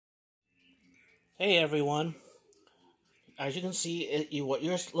Hey everyone, as you can see, what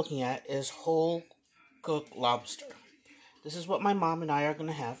you're looking at is whole cooked lobster. This is what my mom and I are going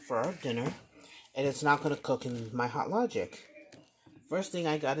to have for our dinner, and it's not going to cook in my Hot Logic. First thing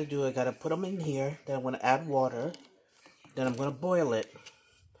I got to do, I got to put them in here, then I'm going to add water, then I'm going to boil it.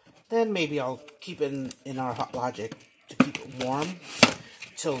 Then maybe I'll keep it in our Hot Logic to keep it warm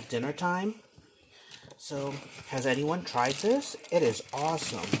till dinner time. So, has anyone tried this? It is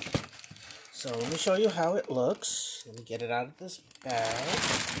awesome. So let me show you how it looks. Let me get it out of this bag.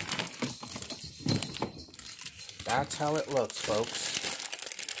 That's how it looks, folks.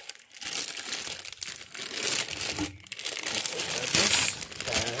 Take out of this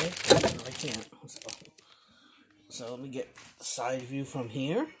bag. No, I can't. So let me get the side view from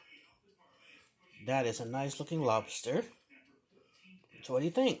here. That is a nice looking lobster. So what do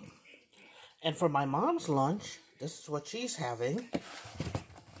you think? And for my mom's lunch, this is what she's having.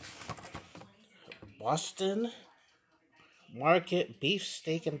 Boston Market beef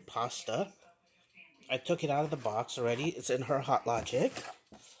steak and pasta. I took it out of the box already. It's in her Hot Logic.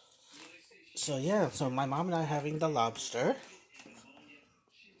 So yeah, so my mom and I are having the lobster.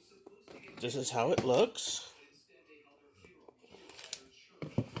 This is how it looks.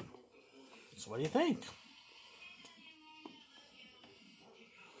 So what do you think?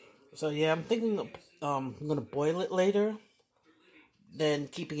 So yeah, I'm thinking of, I'm gonna boil it later, then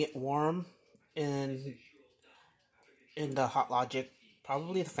keeping it warm in the Hot Logic,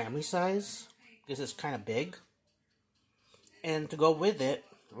 probably the family size, because it's kind of big. And to go with it,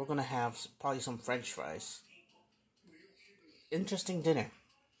 we're gonna have probably some French fries. Interesting dinner.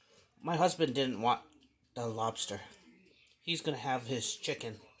 My husband didn't want the lobster. He's gonna have his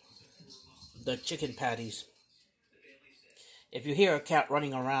chicken, the chicken patties. If you hear a cat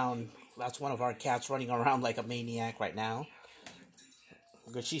running around, that's one of our cats running around like a maniac right now.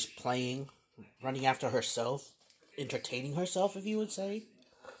 Because she's playing, running after herself, entertaining herself, if you would say.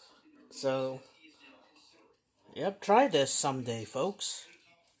 So, yep, try this someday, folks.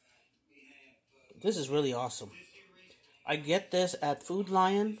 This is really awesome. I get this at Food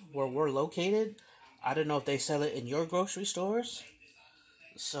Lion, where we're located. I don't know if they sell it in your grocery stores.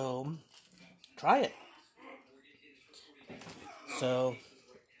 So, try it. So,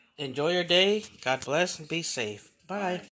 enjoy your day. God bless and be safe. Bye.